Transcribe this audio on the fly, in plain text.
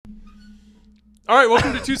All right,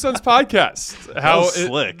 welcome to Two Sons Podcast.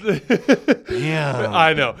 Slick. Damn.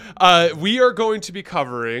 I know. We are going to be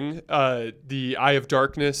covering the Eye of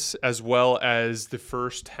Darkness as well as the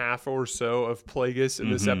first half or so of Plagueis in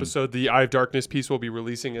this episode. The Eye of Darkness piece will be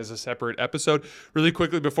releasing as a separate episode. Really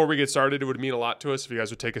quickly, before we get started, it would mean a lot to us if you guys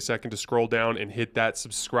would take a second to scroll down and hit that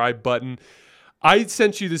subscribe button. I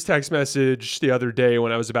sent you this text message the other day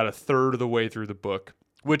when I was about a third of the way through the book.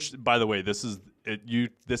 Which, by the way, this is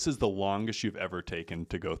the longest you've ever taken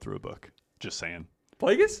to go through a book. Just saying.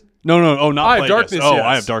 Plagueis? No, not Eye Plagueis. of Darkness. Oh, Yes.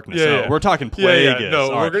 Eye of Darkness. Yeah. We're talking Plagueis. Yeah.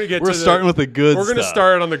 No, All we're gonna get. We're starting with the good stuff. We're gonna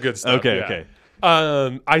start on the good stuff. Okay.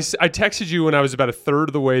 I texted you when I was about a third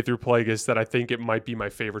of the way through Plagueis that I think it might be my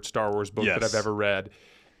favorite Star Wars book that I've ever read,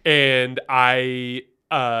 and I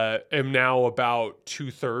am now about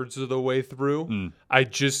 2/3 of the way through. I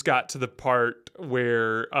just got to the part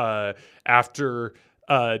where after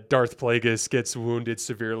Darth Plagueis gets wounded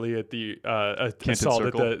severely at the assault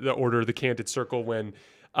at the Order of the Canted Circle when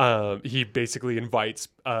he basically invites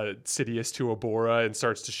Sidious to Abora and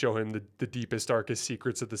starts to show him the deepest, darkest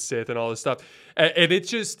secrets of the Sith and all this stuff. And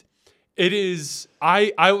it is.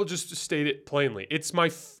 I will just state it plainly. It's my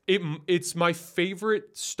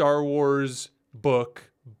favorite Star Wars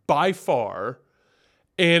book by far,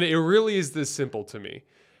 and it really is this simple to me.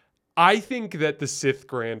 I think that the Sith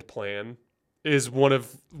Grand Plan is one of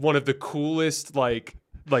the coolest like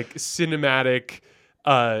cinematic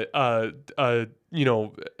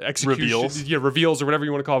executions, reveals or whatever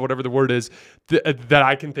you want to call it, whatever the word is that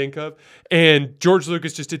I can think of. And George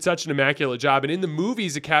Lucas just did such an immaculate job. And in the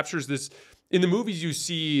movies, it captures this. In the movies, you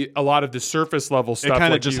see a lot of the surface level stuff. It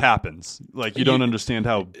kind of just happens. Like you don't understand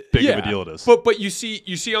how big of a deal it is. But you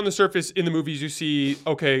see on the surface in the movies, you see,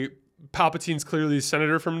 okay, Palpatine's clearly the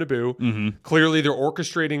senator from Naboo. Clearly, they're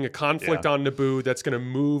orchestrating a conflict on Naboo that's going to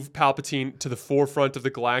move Palpatine to the forefront of the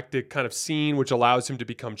galactic kind of scene, which allows him to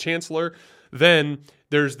become chancellor. Then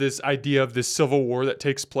there's this idea of this civil war that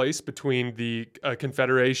takes place between the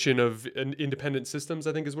Confederation of Independent Systems,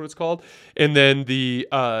 I think is what it's called, and then the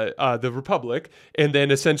Republic, and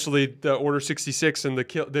then essentially the Order 66 and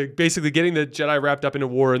the basically getting the Jedi wrapped up in a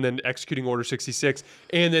war and then executing Order 66,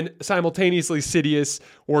 and then simultaneously Sidious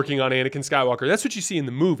working on Anakin Skywalker. That's what you see in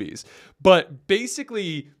the movies. But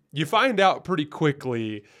basically, you find out pretty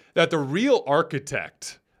quickly that the real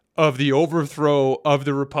architect of the overthrow of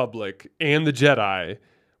the Republic and the Jedi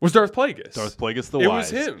was Darth Plagueis. Darth Plagueis the It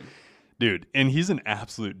Wise. was him. Dude, and he's an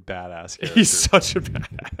absolute badass character. He's such a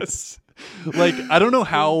badass. Like, I don't know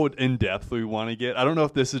how in-depth we want to get. I don't know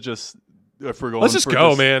if this is just... If we're going Let's just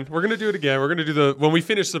go, man. We're going to do it again. We're going to do when we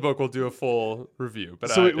finish the book, we'll do a full review. But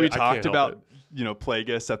so we talked about...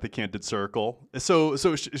 Plagueis at the Canted Circle. So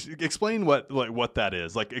explain what that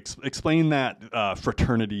is. Like explain that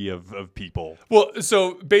fraternity of people. Well,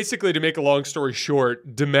 so basically, to make a long story short,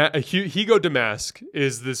 Hugo Damask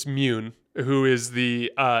is this Mune who is the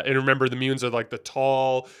and remember the Munes are like the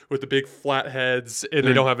tall with the big flat heads and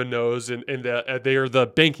they don't have a nose and they are the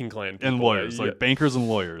banking clan people. And lawyers, like bankers and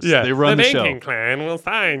lawyers. Yeah, they run the show. The banking clan will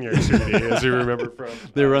sign your treaty, as you remember from.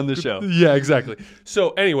 They run the show. Yeah, exactly.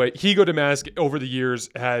 So anyway, Hugo Damask over the years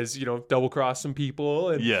has double crossed some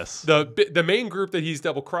people. And yes. The main group that he's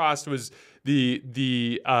double crossed was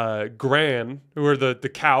the Gran, who are the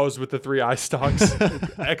cows with the 3 eye stalks.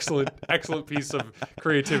 excellent piece of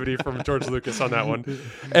creativity from George Lucas on that one.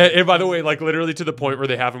 And by the way, like literally to the point where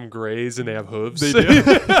they have them graze and they have hooves. They do.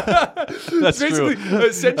 That's basically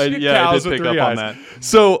true. Sentient I cows did with pick 3 up eyes. on that.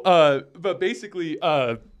 So, but basically,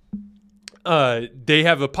 they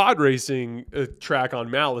have a pod racing track on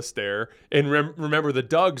Malastare, and remember the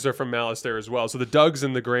Dugs are from Malastare as well. So the Dugs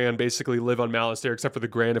and the Gran basically live on Malastare, except for the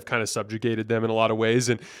Gran have kind of subjugated them in a lot of ways.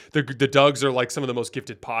 And the Dugs are like some of the most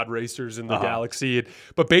gifted pod racers in the galaxy.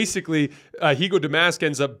 But basically, Hugo Damask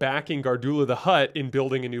ends up backing Gardula the Hutt in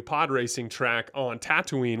building a new pod racing track on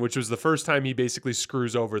Tatooine, which was the first time he basically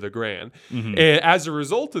screws over the Gran. And as a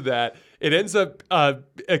result of that, it ends up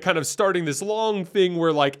kind of starting this long thing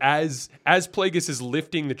where, like, as Plagueis is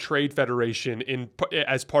lifting the Trade Federation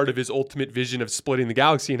as part of his ultimate vision of splitting the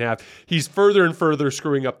galaxy in half, he's further and further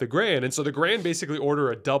screwing up the Gran. And so the Gran basically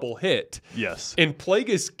order a double hit. Yes. And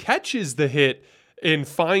Plagueis catches the hit and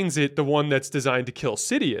finds it the one that's designed to kill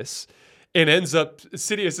Sidious. And ends up,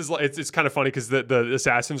 Sidious is like, it's kind of funny because the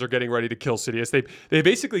assassins are getting ready to kill Sidious. They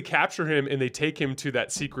basically capture him and they take him to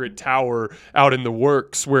that secret tower out in the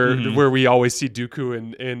works where we always see Dooku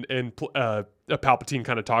and Palpatine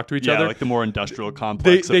kind of talk to each other. Yeah, like the more industrial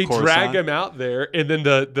complex. They of Coruscant. drag him out there, and then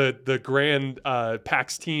the Grand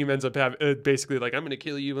Pax team ends up basically like, I'm going to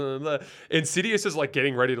kill you, blah, blah, blah. And Sidious is like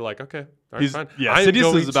getting ready to like, okay, All right, fine. Yeah,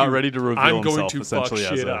 Sidious is about ready to reveal I'm going himself to essentially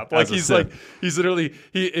fuck as shit a, up. Like as a he's Sith. like he's literally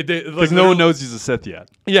because no one knows he's a Sith yet.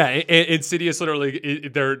 Yeah, and Sidious literally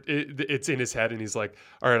it's in his head, and he's like,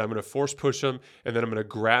 all right, I'm gonna force push them, and then I'm gonna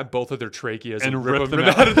grab both of their tracheas and rip them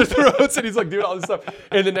out of their throats, and he's like doing all this stuff,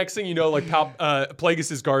 and the next thing you know, like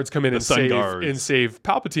Plagueis' guards come in and save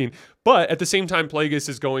Palpatine. But at the same time, Plagueis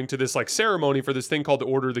is going to this like ceremony for this thing called the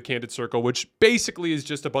Order of the Candid Circle, which basically is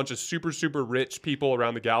just a bunch of super, super rich people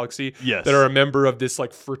around the galaxy that are a member of this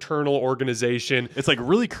like fraternal organization. It's like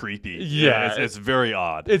really creepy. Yeah. It's very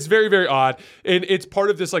odd. It's very, very odd. And it's part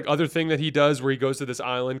of this like other thing that he does where he goes to this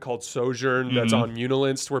island called Sojourn that's on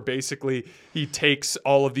Munilinst, where basically he takes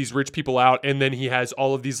all of these rich people out, and then he has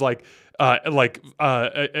all of these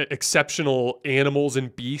exceptional animals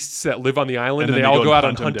and beasts that live on the island, and they all go out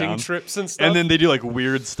on hunting trips and stuff. And then they do like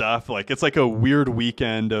weird stuff. Like it's like a weird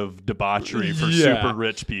weekend of debauchery for super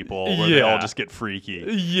rich people where they all just get freaky.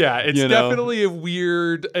 Yeah, it's definitely a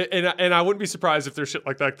weird, and I wouldn't be surprised if there's shit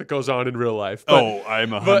like that goes on in real life. But,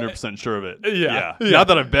 I'm 100% sure of it. Yeah. Not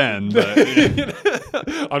that I've been, but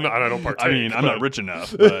I'm not. I don't partake. I mean, I'm not rich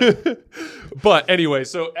enough. But, but anyway,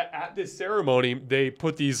 so at this ceremony, they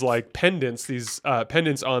put these like pendants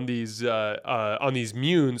on these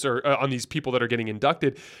munes or on these people that are getting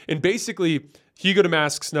inducted, and basically Hugo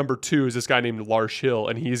Damask's number 2 is this guy named Lars Hill,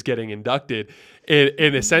 and he's getting inducted,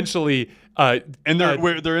 and essentially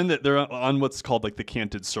they're on what's called like the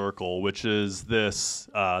Canted Circle, which is this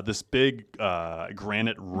big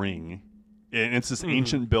granite ring. And it's this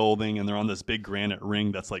ancient building, and they're on this big granite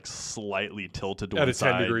ring that's like slightly tilted to one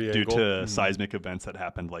side due to seismic events that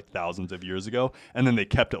happened like thousands of years ago, and then they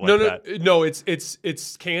kept it like that. No,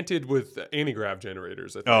 it's canted with anti-grav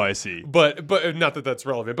generators. I think. Oh, I see. But not that that's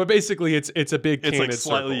relevant. But basically, it's a big canted like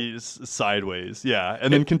slightly circle. Sideways, yeah,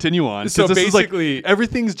 and then continue on. So this basically, is like,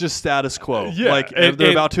 everything's just status quo. Yeah, like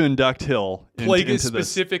they're about to induct Hill. Plagueis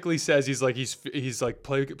specifically says he's like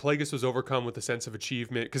Plagueis was overcome with a sense of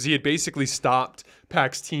achievement because he had basically stopped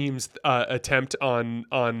Pax Team's attempt on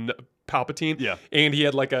Palpatine, and he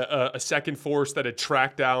had like a second force that had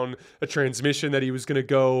tracked down a transmission that he was going to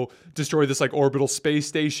go destroy this like orbital space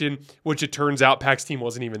station, which it turns out Pax Team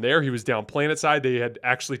wasn't even there. He was down planet side. They had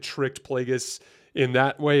actually tricked Plagueis in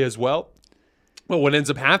that way as well. But what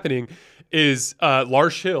ends up happening is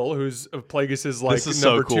Lars Hill, who's Plagueis' like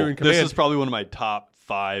number 2 in command. This is probably one of my top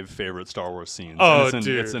 5 favorite Star Wars scenes. Dude.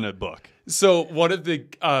 It's in a book. So one of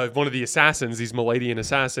the assassins, these Maladian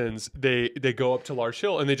assassins, they go up to Lars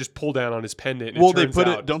Hill and they just pull down on his pendant. Well,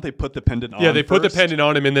 don't they put the pendant on? Yeah, they put the pendant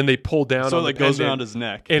on him, and then they pull down. So on it goes around his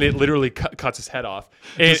neck, and it literally cuts his head off.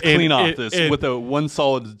 Just clean off with a one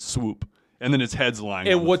solid swoop, and then his head's lying.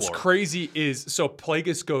 And on what's the floor. crazy is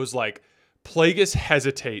Plagueis goes like. Plagueis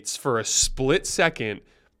hesitates for a split second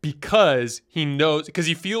because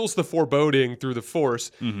he feels the foreboding through the Force,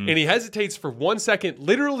 and he hesitates for 1 second,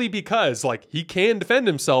 literally because like he can defend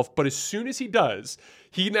himself, but as soon as he does,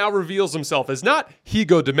 he now reveals himself as not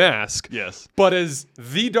Hugo Damask, but as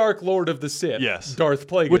the Dark Lord of the Sith, Darth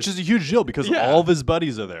Plagueis, which is a huge deal because all of his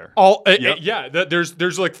buddies are there.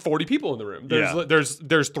 There's like 40 people in the room.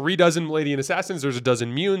 There's 3 dozen Maladian assassins. There's a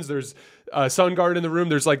dozen Munes. There's Sun Guard in the room.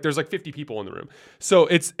 There's like 50 people in the room. So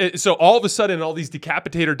so all of a sudden all these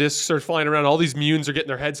decapitator discs are flying around. All these Munes are getting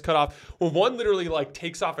their heads cut off. Well, one literally like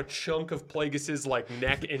takes off a chunk of Plagueis' like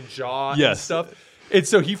neck and jaw and stuff. And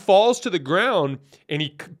so he falls to the ground, and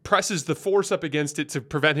he presses the Force up against it to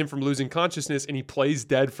prevent him from losing consciousness, and he plays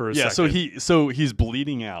dead for a second. So he's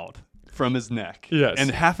bleeding out from his neck. Yes. And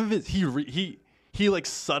half of it, he like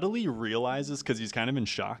subtly realizes, because he's kind of in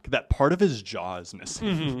shock, that part of his jaw is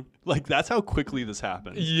missing. Like that's how quickly this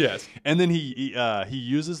happens. Yes. And then he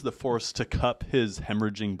uses the Force to cup his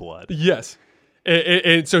hemorrhaging blood. Yes.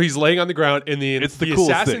 And so he's laying on the ground, and the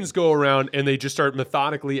assassins thing. Go around, and they just start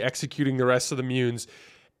methodically executing the rest of the Munes.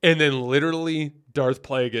 And then literally Darth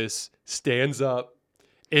Plagueis stands up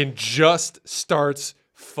and just starts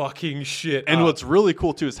fucking shit And up. what's really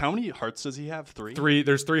cool too is how many hearts does he have? 3?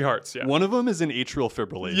 There's 3 hearts. Yeah. One of them is in atrial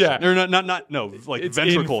fibrillation. Yeah. Or it's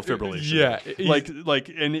ventricle fibrillation. Yeah.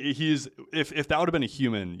 And he's if that would have been a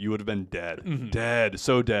human, you would have been dead. Dead.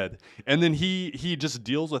 So dead. And then he just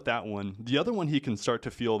deals with that one. The other one, he can start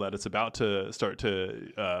to feel that it's about to start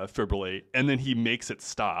to fibrillate, and then he makes it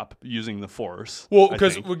stop using the Force. Well,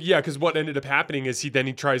 because what ended up happening is he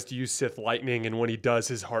tries to use Sith lightning, and when he does,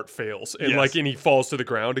 his heart fails, and and he falls to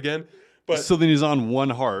the ground again. But so then he's on one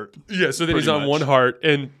heart. Yeah, so then he's on one heart,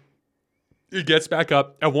 and he gets back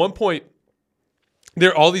up. At one point, there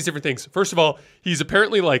are all these different things. First of all, he's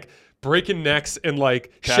apparently like breaking necks and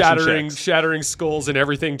like Cashing shattering skulls and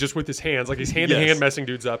everything just with his hands. Like he's hand to hand Yes. messing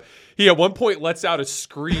dudes up. He at one point lets out a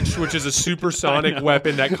screech, which is a supersonic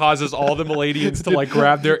weapon that causes all the Meladians to like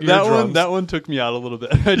grab their eardrums. That one took me out a little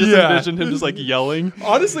bit. I just envisioned him just like yelling.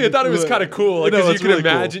 Honestly, I thought it was kind of cool because you can really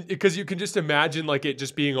imagine because you can just imagine like it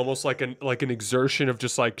just being almost like an exertion of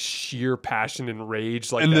just like sheer passion and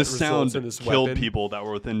rage. Like And that this sound in this killed weapon. people that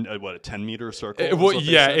were within a 10-meter circle.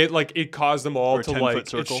 It caused them all Or a to 10-foot like it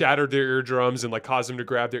circle. shattered their eardrums and like caused them to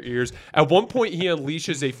grab their ears. At one point, he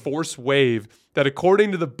unleashes a force wave that,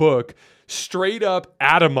 according to the book, straight up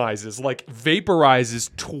atomizes, like vaporizes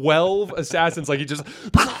 12 assassins. Like he just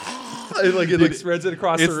it spreads it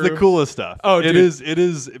across the room. It's the coolest stuff. Oh, it dude.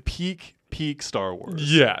 is peak Star Wars.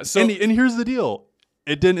 Yeah. So and here's the deal.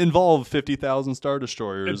 It didn't involve 50,000 Star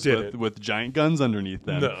Destroyers with giant guns underneath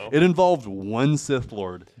them. No. It involved one Sith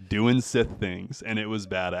Lord doing Sith things, and it was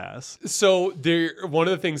badass. So one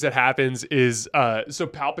of the things that happens is so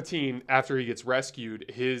Palpatine, after he gets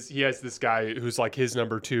rescued, he has this guy who's like his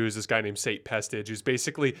number 2 is this guy named Sate Pestage, who's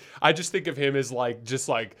basically, I just think of him as like just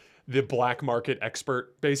like the black market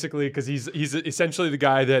expert, basically, because he's essentially the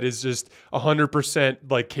guy that is just 100%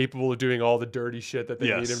 like capable of doing all the dirty shit that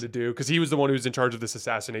they need him to do, because he was the one who was in charge of this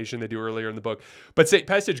assassination they do earlier in the book. But Sate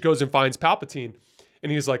Pestage goes and finds Palpatine,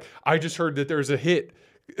 and he's like, I just heard that there's a hit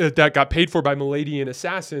that got paid for by Meladian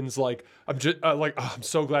assassins. Like, I'm just I'm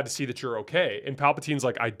so glad to see that you're okay. And Palpatine's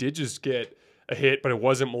like, I did just get a hit, but it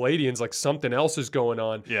wasn't Meladians. Like something else is going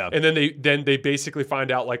on. Yeah. And then they basically find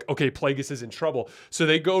out like, okay, Plagueis is in trouble. So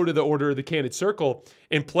they go to the Order of the Candid Circle,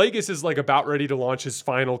 and Plagueis is like about ready to launch his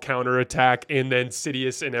final counterattack, and then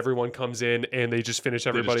Sidious and everyone comes in and they just finish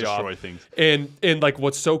everybody off. Destroy things. And like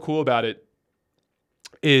what's so cool about it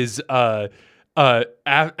is after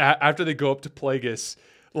they go up to Plagueis,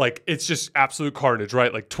 like it's just absolute carnage,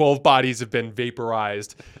 right? Like 12 bodies have been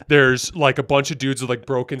vaporized. There's like a bunch of dudes with like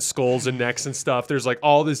broken skulls and necks and stuff. There's like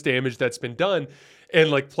all this damage that's been done, and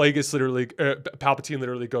like Palpatine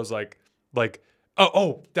literally goes like,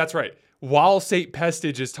 oh, that's right. While Sate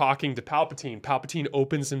Pestage is talking to Palpatine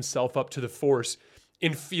opens himself up to the Force.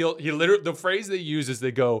 And the phrase they use is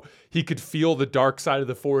they go, he could feel the dark side of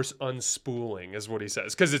the Force unspooling, is what he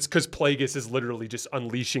says. Because Plagueis is literally just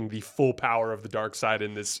unleashing the full power of the dark side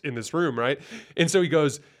in this room, right? And so he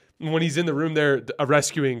goes, when he's in the room there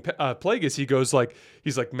rescuing Plagueis,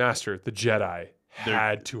 he's like, Master, the Jedi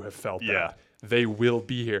had to have felt that. They will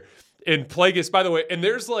be here. And Plagueis, by the way, and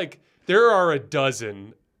there are a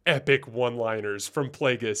dozen epic one-liners from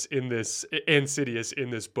Plagueis in this, and Sidious in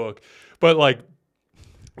this book. But like,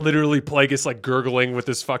 literally Plagueis like gurgling with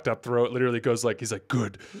his fucked up throat literally goes like, he's like,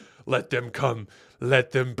 good, let them come,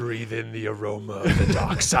 let them breathe in the aroma of the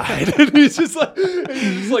dark side. And he's just like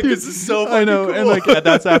this is so fucking cool. And like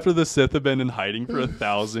that's after the Sith have been in hiding for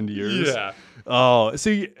 1,000 years. Yeah. Oh,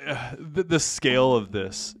 see, the scale of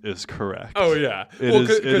this is correct. Oh yeah.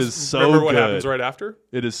 It is so good. Remember what happens right after?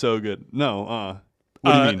 It is so good. No,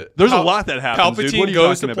 what do you mean? There's a lot that happens. Palpatine dude. What are you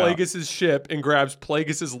goes to talking about? Plagueis' ship and grabs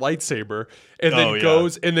Plagueis' lightsaber, and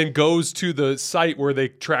then goes to the site where they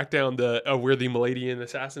track down where the Meladian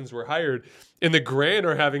assassins were hired. And the Grand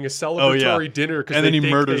are having a celebratory dinner, and then he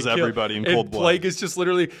murders everybody in cold blood. Plagueis just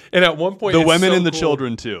literally, and at one point, the women and the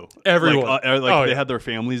children too. Everyone, they had their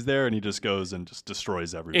families there, and he just goes and just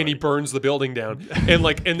destroys everybody. And he burns the building down, and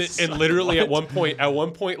like, and literally at one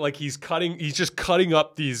point, like he's just cutting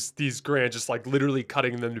up these Grand, just like literally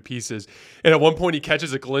cutting them to pieces. And at one point, he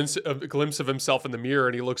catches a glimpse of himself in the mirror,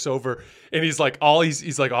 and he looks over, and he's like, all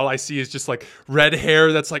I see is just like red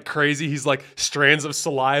hair that's like crazy. He's like strands of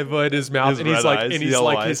saliva in his mouth, and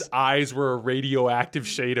his eyes were a radioactive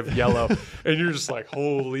shade of yellow, and you're just like,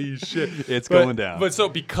 holy shit, it's going down. But so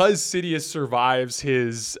because Sidious survives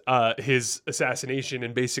his assassination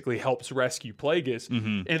and basically helps rescue Plagueis,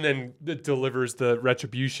 and then delivers the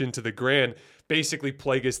retribution to the Grand. Basically,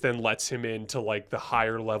 Plagueis then lets him into like the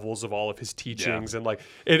higher levels of all of his teachings, and like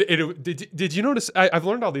did you notice? I've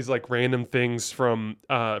learned all these like random things from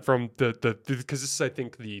the because this is I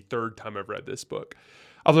think the third time I've read this book.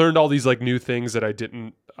 I've learned all these like new things that I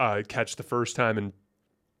didn't catch the first time, and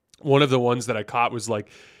one of the ones that I caught was like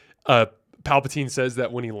Palpatine says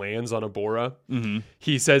that when he lands on Abora,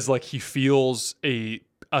 he says like he feels a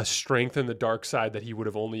strength in the dark side that he would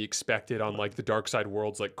have only expected on like the dark side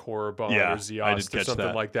worlds like Korriban or Ziost or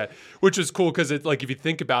something like that, which is cool because it like if you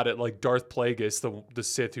think about it, like Darth Plagueis, the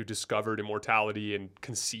Sith who discovered immortality and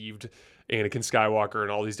conceived Anakin Skywalker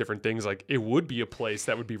and all these different things, like it would be a place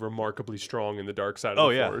that would be remarkably strong in the dark side of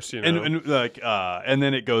the Force, you know? And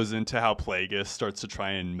then it goes into how Plagueis starts to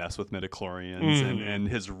try and mess with midichlorians and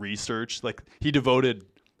his research. Like he devoted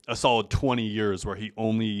a solid 20 years where he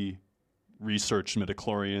only research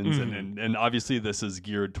midichlorians, and obviously this is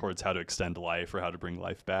geared towards how to extend life or how to bring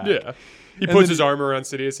life back. Yeah, he puts his arm around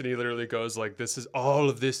Sidious and he literally goes like, "This is all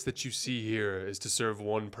of this that you see here is to serve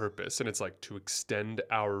one purpose," and it's like to extend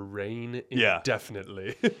our reign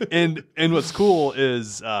indefinitely. and what's cool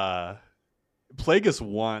is Plagueis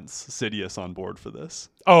wants Sidious on board for this.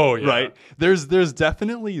 Oh yeah, right. There's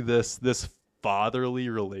definitely this fatherly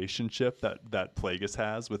relationship that Plagueis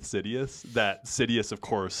has with Sidious that Sidious, of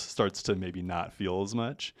course, starts to maybe not feel as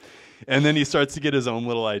much. And then he starts to get his own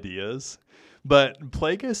little ideas. But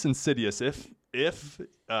Plagueis and Sidious, if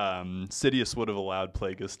Sidious would have allowed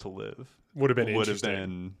Plagueis to live, would have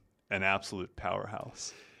been an absolute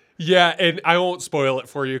powerhouse. Yeah, and I won't spoil it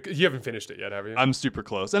for you. You haven't finished it yet, have you? I'm super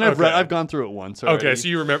close, and I've gone through it once already. Okay, so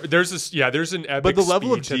you remember there's an epic. But the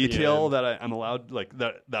level of detail that I'm allowed, like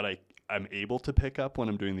that I'm able to pick up when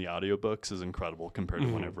I'm doing the audiobooks is incredible compared to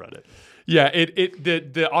when I've read it. Yeah,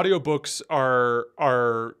 the audiobooks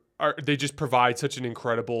are they just provide such an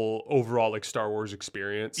incredible overall like Star Wars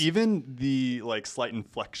experience. Even the like slight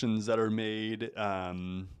inflections that are made,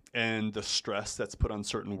 and the stress that's put on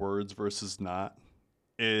certain words versus not.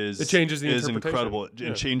 It changes the interpretation. Incredible.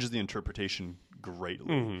 It changes the interpretation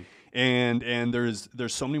greatly. And there's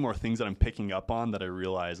so many more things that I'm picking up on that I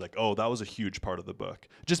realize like, oh, that was a huge part of the book.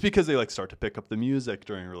 Just because they like start to pick up the music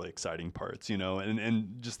during really exciting parts,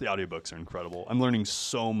 and just the audiobooks are incredible. I'm learning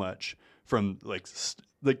so much from like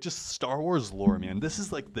just Star Wars lore, man. This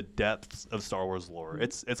is like the depths of Star Wars lore.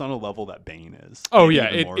 It's on a level that Bane is. Oh yeah,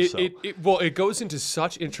 it goes into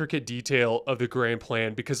such intricate detail of the grand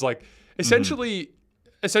plan because like essentially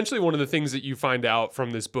one of the things that you find out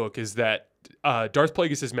from this book is that Darth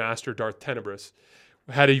Plagueis' master, Darth Tenebris,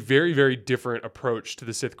 had a very, very different approach to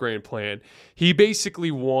the Sith Grand Plan. He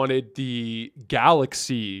basically wanted the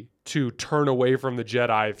galaxy to turn away from the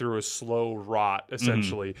Jedi through a slow rot,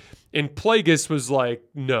 essentially. And Plagueis was like,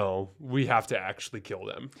 no, we have to actually kill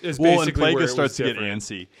them. And Plagueis starts to get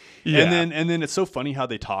antsy. Yeah. And then it's so funny how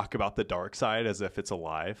they talk about the dark side as if it's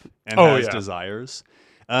alive and has desires.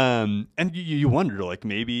 And you wonder, like,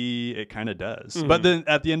 maybe it kind of does. But then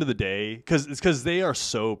at the end of the day, because they are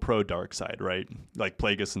so pro dark side, right? Like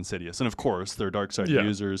Plagueis and Sidious. And of course, they're dark side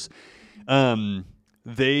users.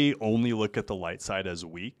 They only look at the light side as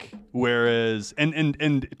weak. Whereas,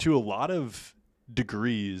 and to a lot of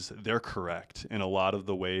degrees, they're correct in a lot of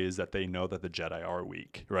the ways that they know that the Jedi are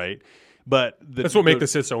weak, right? But that's what makes the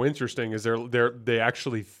Sith so interesting is they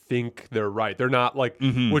actually think they're right. They're not like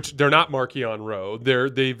which they're not Marchion Ro.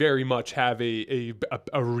 They very much have a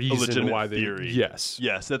reason why they theory. Yes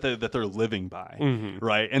that they're living by,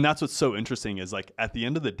 right? And that's what's so interesting is like at the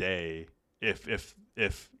end of the day,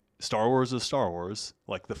 if Star Wars is Star Wars,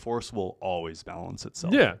 like the Force will always balance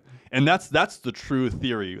itself. Yeah. And that's the true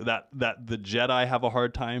theory that the Jedi have a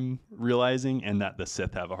hard time realizing and that the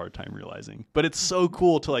Sith have a hard time realizing. But it's so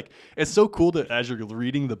cool to as you're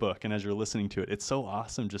reading the book and as you're listening to it, it's so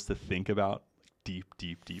awesome just to think about deep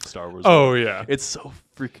Star Wars. Oh yeah. It's so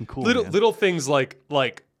freaking cool. Little things like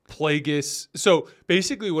Plagueis. So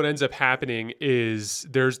basically what ends up happening is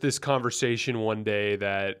there's this conversation one day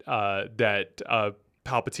that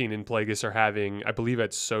Palpatine and Plagueis are having, I believe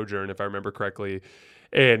at Sojourn, if I remember correctly,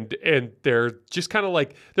 and they're just kind of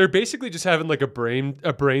like they're basically just having like a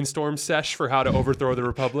brainstorm sesh for how to overthrow the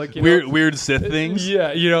Republic. Weird Sith things. Yeah,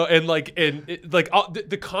 and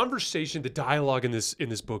the conversation, the dialogue in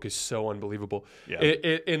this book is so unbelievable. Yeah,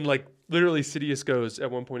 and like literally, Sidious goes at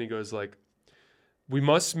one point. He goes like, we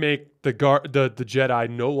must make the Jedi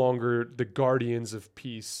no longer the guardians of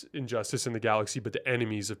peace and justice in the galaxy, but the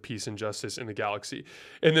enemies of peace and justice in the galaxy.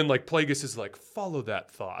 And then like Plagueis is like, follow that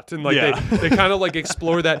thought. And like they kind of like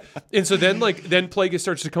explore that. And so then Plagueis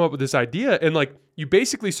starts to come up with this idea. And like you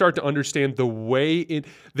basically start to understand the way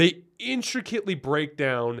they intricately break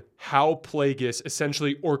down how Plagueis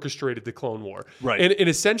essentially orchestrated the Clone War. Right. And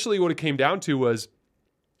essentially what it came down to was,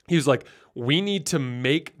 he was like, we need to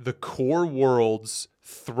make the core worlds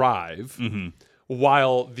thrive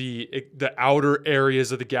while the outer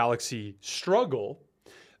areas of the galaxy struggle.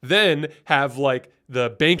 Then have like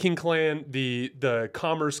the banking clan, the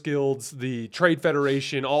commerce guilds, the trade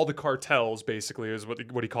federation, all the cartels basically is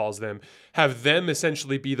what he calls them, have them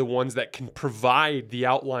essentially be the ones that can provide the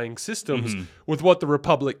outlying systems with what the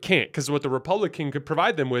Republic can't. Because what the Republic could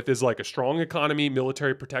provide them with is like a strong economy,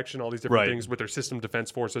 military protection, all these different things with their system defense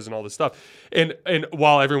forces and all this stuff. And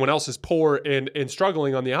while everyone else is poor and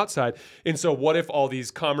struggling on the outside. And so what if all these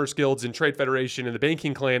commerce guilds and trade federation and the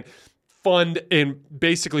banking clan fund and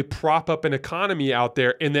basically prop up an economy out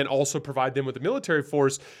there and then also provide them with a military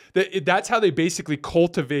force? That's how they basically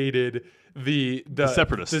cultivated the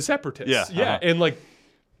separatists. Yeah. And like,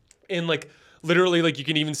 And like literally, like you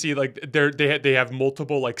can even see like they have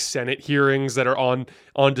multiple like Senate hearings that are on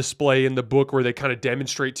display in the book where they kind of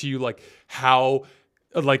demonstrate to you like how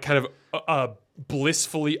like kind of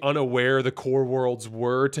blissfully unaware the core worlds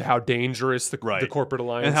were to how dangerous the corporate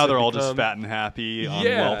alliance and how they're all just fat and happy on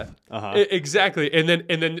wealth. Exactly. And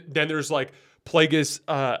then there's like Plagueis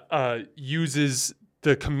uses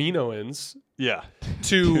the Kaminoans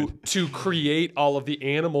to create all of the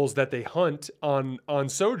animals that they hunt on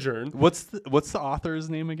Sojourn. What's the author's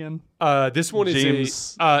name again? This one James,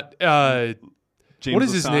 is James what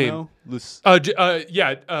is his name? Luceno.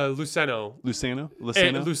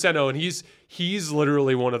 Luceno, and he's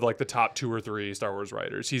literally one of like the top 2 or 3 Star Wars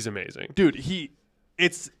writers. He's amazing, dude.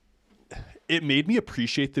 It made me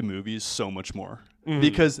appreciate the movies so much more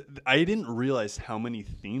because I didn't realize how many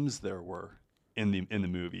themes there were in the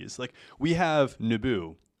movies. Like we have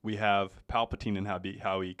Naboo. We have Palpatine and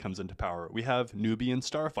how he comes into power. We have Nubian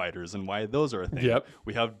starfighters and why those are a thing. Yep.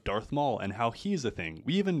 We have Darth Maul and how he's a thing.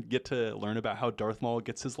 We even get to learn about how Darth Maul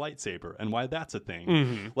gets his lightsaber and why that's a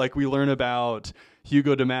thing. Like we learn about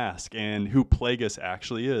Hugo Damask and who Plagueis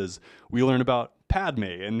actually is. We learn about Padme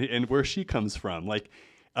and where she comes from. Like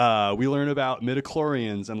we learn about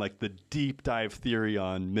midichlorians and like the deep dive theory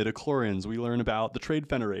on midichlorians. We learn about the Trade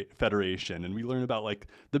Federation and we learn about like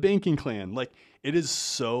the banking clan. Like it is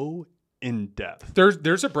so in depth.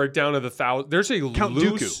 There's a breakdown of the thousand. There's Count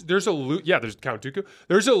Dooku. There's Count Dooku.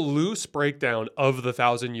 There's a loose breakdown of the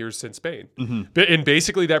 1,000 years since Bane. And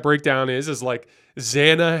basically that breakdown is like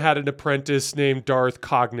Xana had an apprentice named Darth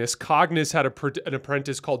Cognis. Cognis had an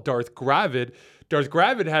apprentice called Darth Gravid. Darth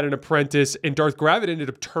Gravid had an apprentice, and Darth Gravid ended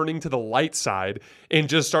up turning to the light side and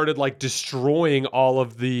just started like destroying all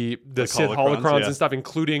of the Sith holocrons and stuff,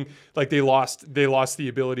 including like they lost the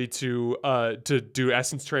ability to do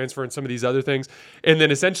essence transfer and some of these other things. And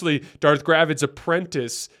then essentially Darth Gravid's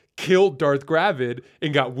apprentice killed Darth Gravid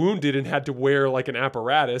and got wounded and had to wear like an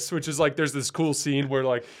apparatus, which is like there's this cool scene where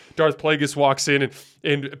like Darth Plagueis walks in and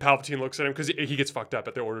Palpatine looks at him because he gets fucked up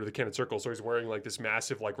at the Order of the Cannon Circle, so he's wearing like this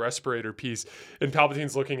massive like respirator piece, and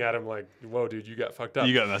Palpatine's looking at him like, whoa dude, you got fucked up,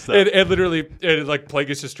 you got messed up. And literally like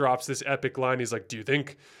Plagueis just drops this epic line. He's like, do you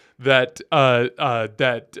think that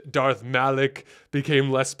Darth Malik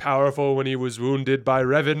became less powerful when he was wounded by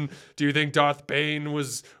Revan? Do you think Darth Bane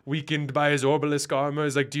was weakened by his Orbalisk armor?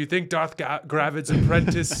 He's like, do you think Darth Gravid's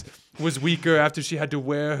apprentice was weaker after she had to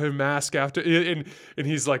wear her mask after? And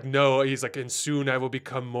he's like, no. He's like, and soon I will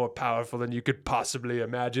become more powerful than you could possibly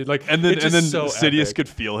imagine. Like, and then so Sidious epic. Could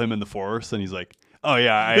feel him in the Force, and he's like, oh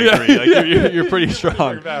yeah, I agree. Like you're pretty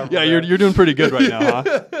strong. You're doing pretty good right now,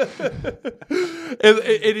 huh? And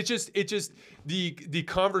it just the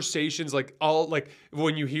conversations, like all like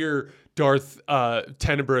when you hear Darth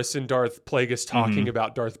Tenebrous and Darth Plagueis talking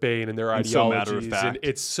about Darth Bane and their ideologies, so matter of fact. And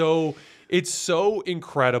it's so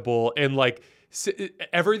incredible, and like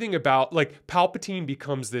everything about like Palpatine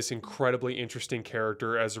becomes this incredibly interesting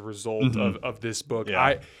character as a result of this book.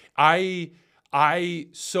 Yeah. I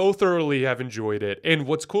so thoroughly have enjoyed it, and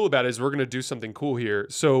what's cool about it is we're going to do something cool here.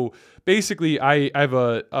 So basically, I have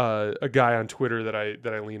a guy on Twitter that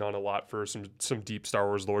I lean on a lot for some deep Star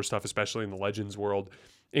Wars lore stuff, especially in the Legends world,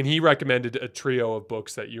 and he recommended a trio of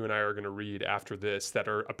books that you and I are going to read after this that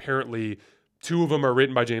are apparently 2 of them are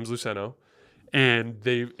written by James Luceno. And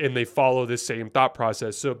they follow this same thought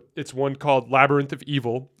process. So it's one called Labyrinth of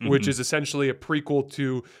Evil, which is essentially a prequel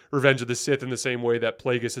to Revenge of the Sith in the same way that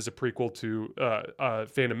Plagueis is a prequel to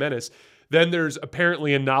Phantom Menace. Then there's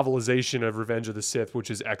apparently a novelization of Revenge of the Sith, which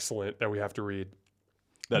is excellent, that we have to read.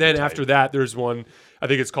 Then after that, there's one, I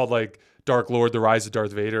think it's called like Dark Lord, The Rise of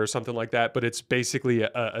Darth Vader or something like that. But it's basically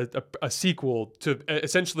a sequel to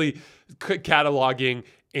essentially cataloging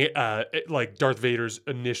like Darth Vader's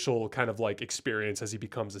initial kind of like experience as he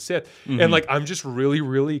becomes a Sith. And like I'm just really,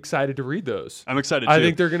 really excited to read those. I'm excited too. I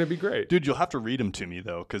think they're going to be great. Dude, you'll have to read them to me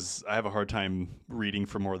though, because I have a hard time reading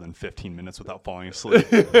for more than 15 minutes without falling asleep.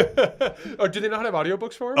 Or do they not have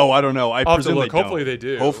audiobooks for them? Oh, I don't know. I presume they don't. Hopefully they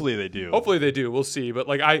do. Hopefully they do. Hopefully they do. We'll see. But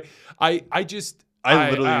like I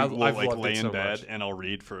literally will like lay in bed and I'll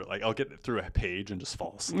read for like I'll get through a page and just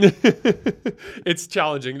fall asleep. It's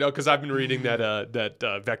challenging though, because I've been reading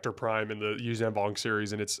that Vector Prime in the Yu Zhang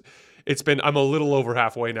series, and it's been, I'm a little over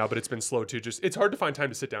halfway now, but it's been slow too. Just it's hard to find time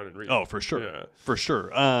to sit down and read. Oh, for sure, for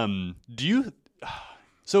sure.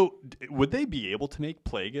 So would they be able to make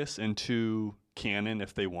Plagueis into canon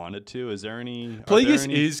if they wanted to? Is there any?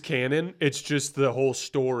 Plagueis is canon. It's just the whole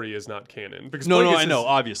story is not canon. Because I know,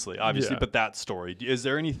 obviously, but that story. Is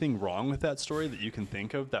there anything wrong with that story that you can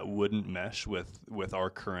think of that wouldn't mesh with our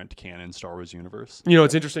current canon Star Wars universe?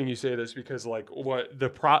 It's interesting you say this because like what the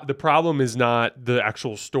problem is not the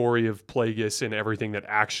actual story of Plagueis and everything that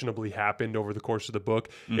actionably happened over the course of the book.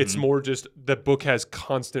 Mm-hmm. It's more just the book has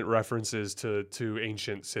constant references to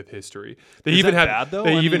ancient Sith history. They even have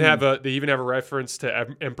a reference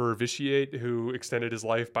to Emperor Vitiate, who extended his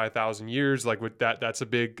life by 1,000 years. Like with that, that's a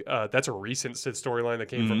big that's a recent Sith storyline that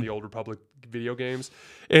came from the Old Republic video games.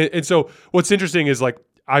 And so what's interesting is like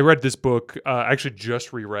I read this book. I actually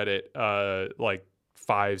just reread it like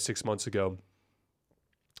 5-6 months ago.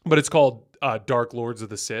 But it's called Dark Lords of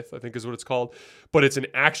the Sith, I think is what it's called. But it's an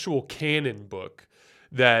actual canon book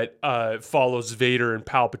that follows Vader and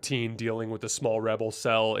Palpatine dealing with a small rebel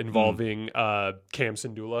cell involving Cam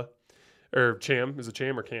Syndulla. Or Cham. Is it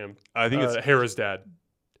Cham or Cam? I think it's Hera's dad.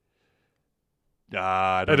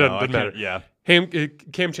 I don't know. Doesn't matter. Yeah.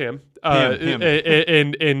 Cam Cham.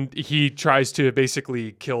 And he tries to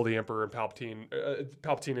basically kill the Emperor and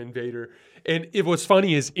Palpatine and Vader. And what's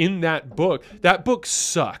funny is in that book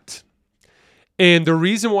sucked. And the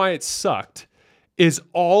reason why it sucked is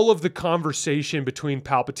all of the conversation between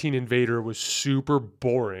Palpatine and Vader was super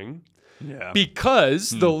boring. Yeah.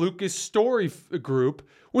 Because the Lucas story group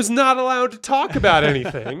was not allowed to talk about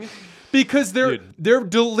anything because they're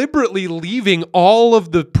deliberately leaving all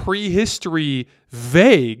of the prehistory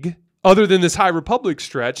vague other than this High Republic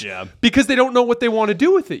stretch because they don't know what they want to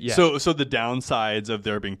do with it yet. So the downsides of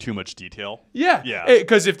there being too much detail. Yeah.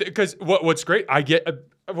 Because what's great, I get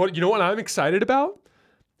you know what I'm excited about?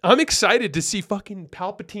 I'm excited to see fucking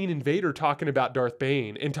Palpatine and Vader talking about Darth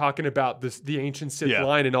Bane and talking about the ancient Sith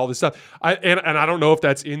line and all this stuff. I don't know if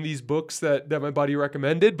that's in these books that my buddy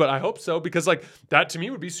recommended, but I hope so because like that to me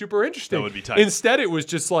would be super interesting. That would be tight. Instead, it was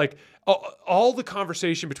just like all the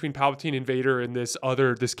conversation between Palpatine and Vader in this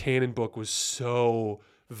canon book was so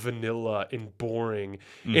vanilla and boring,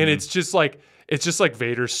 and it's just like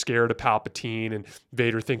Vader's scared of Palpatine and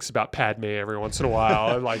Vader thinks about Padme every once in a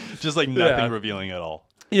while, and like just like nothing revealing at all.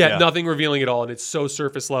 Yeah, nothing revealing at all, and it's so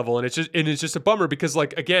surface level, and it's just a bummer because,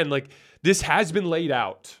 like, again, like this has been laid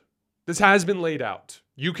out.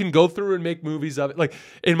 You can go through and make movies of it. Like,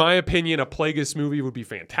 in my opinion, a Plagueis movie would be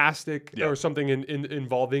fantastic, or something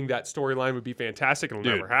involving that storyline would be fantastic. It'll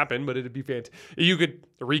never happen, but it'd be fantastic. You could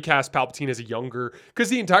recast Palpatine as a younger, because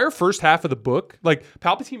the entire first half of the book, like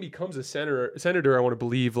Palpatine becomes a senator. I want to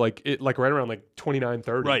believe, like right around like 29,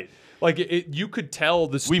 30. Right. Like you could tell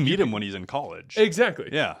this. We meet him when he's in college. Exactly.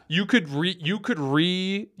 Yeah. You could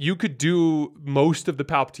do most of the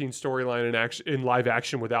Palpatine storyline in live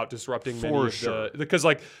action without disrupting many of the, because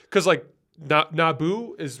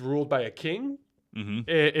Naboo is ruled by a king.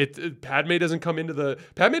 Mm-hmm. Padme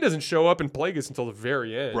doesn't show up in Plagueis until the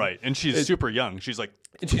very end. Right, and she's super young. She's like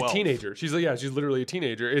 12. She's a teenager. She's literally a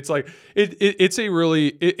teenager. It's like it's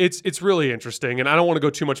really interesting, and I don't want to go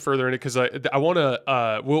too much further in it because I want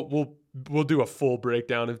to we'll do a full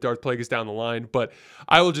breakdown of Darth Plagueis down the line, but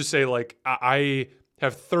I will just say like I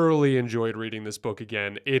have thoroughly enjoyed reading this book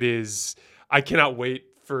again. I cannot wait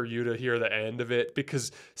for you to hear the end of it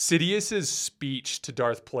because Sidious's speech to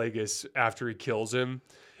Darth Plagueis after he kills him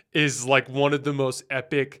is like one of the most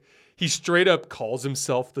epic. He straight up calls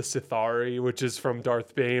himself the Sithari, which is from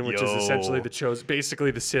Darth Bane, which is essentially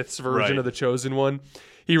basically the Sith's version of the Chosen One.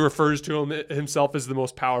 He refers to himself as the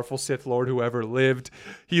most powerful Sith Lord who ever lived.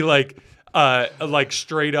 He like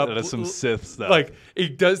straight up. That's some Sith stuff. Like he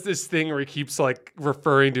does this thing where he keeps like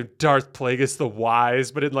referring to Darth Plagueis the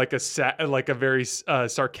Wise, but in like a very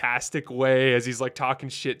sarcastic way as he's like talking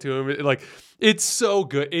shit to him. Like it's so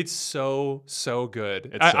good. It's so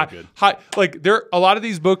good. It's so good. Like there are a lot of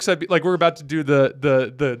these books. Like we're about to do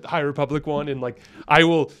the High Republic one, and like I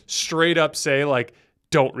will straight up say like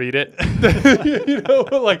don't read it.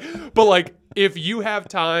 But like if you have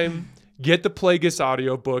time, get the Plagueis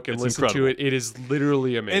audiobook and listen to it. It is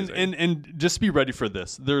literally amazing. And just be ready for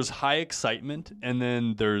this. There's high excitement and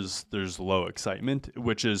then there's low excitement,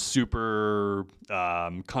 which is super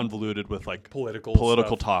convoluted with like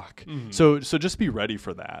political talk. Mm-hmm. So just be ready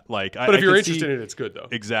for that. Like, but if you're interested in it, it's good though.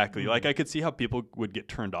 Exactly. Mm-hmm. Like I could see how people would get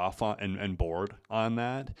turned off on and bored on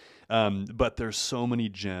that. But there's so many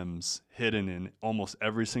gems hidden in almost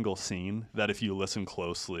every single scene that if you listen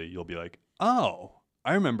closely, you'll be like, oh,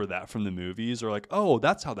 I remember that from the movies, or like, oh,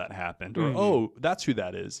 that's how that happened, or oh, that's who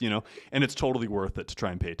that is, and it's totally worth it to try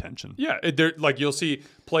and pay attention. Yeah, like you'll see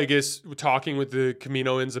Plagueis talking with the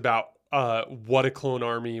Kaminoans about what a clone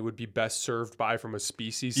army would be best served by from a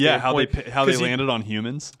species standpoint. how they 'Cause landed on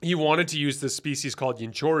humans. He wanted to use this species called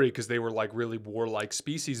Yinchori because they were like really warlike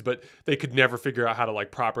species, but they could never figure out how to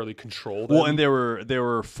like properly control them. Well, and they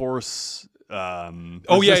were force.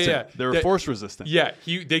 Resistant. They were force resistant. Yeah,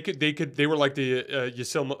 they were like the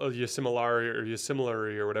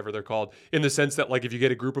Yosemilari or whatever they're called, in the sense that like if you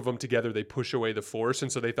get a group of them together, they push away the force,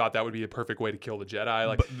 and so they thought that would be a perfect way to kill the Jedi.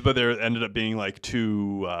 Like, but there ended up being like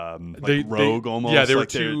too rogue almost. Yeah, they were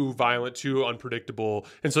too violent, too unpredictable,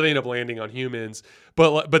 and so they end up landing on humans.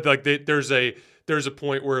 But like there's a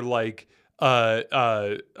point where like.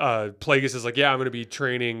 Plagueis is like, yeah, I'm going to be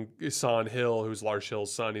training San Hill, who's Lars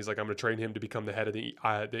Hill's son. He's like, I'm going to train him to become the head of the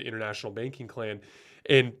International Banking Clan.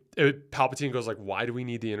 And Palpatine goes like, why do we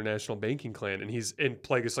need the International Banking Clan? And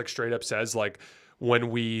Plagueis like straight up says like,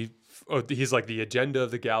 he's like, the agenda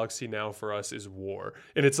of the galaxy now for us is war.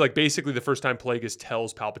 And it's like basically the first time Plagueis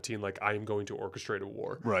tells Palpatine like, I am going to orchestrate a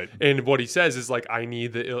war. Right. And what he says is like, I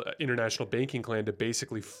need the International Banking Clan to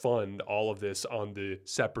basically fund all of this on the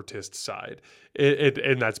separatist side.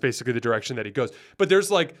 And that's basically the direction that he goes. But there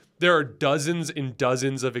are dozens and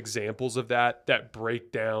dozens of examples of that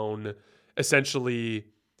break down essentially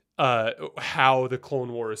how the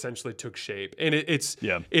Clone War essentially took shape. And it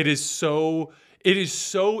is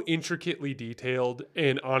so intricately detailed,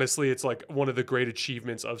 and honestly, it's like one of the great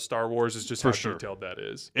achievements of Star Wars is just how detailed that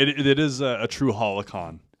is. It is a true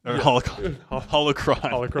holocron. Or holocron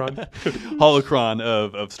Holocron holocron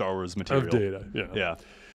of Star Wars material. of data. Yeah.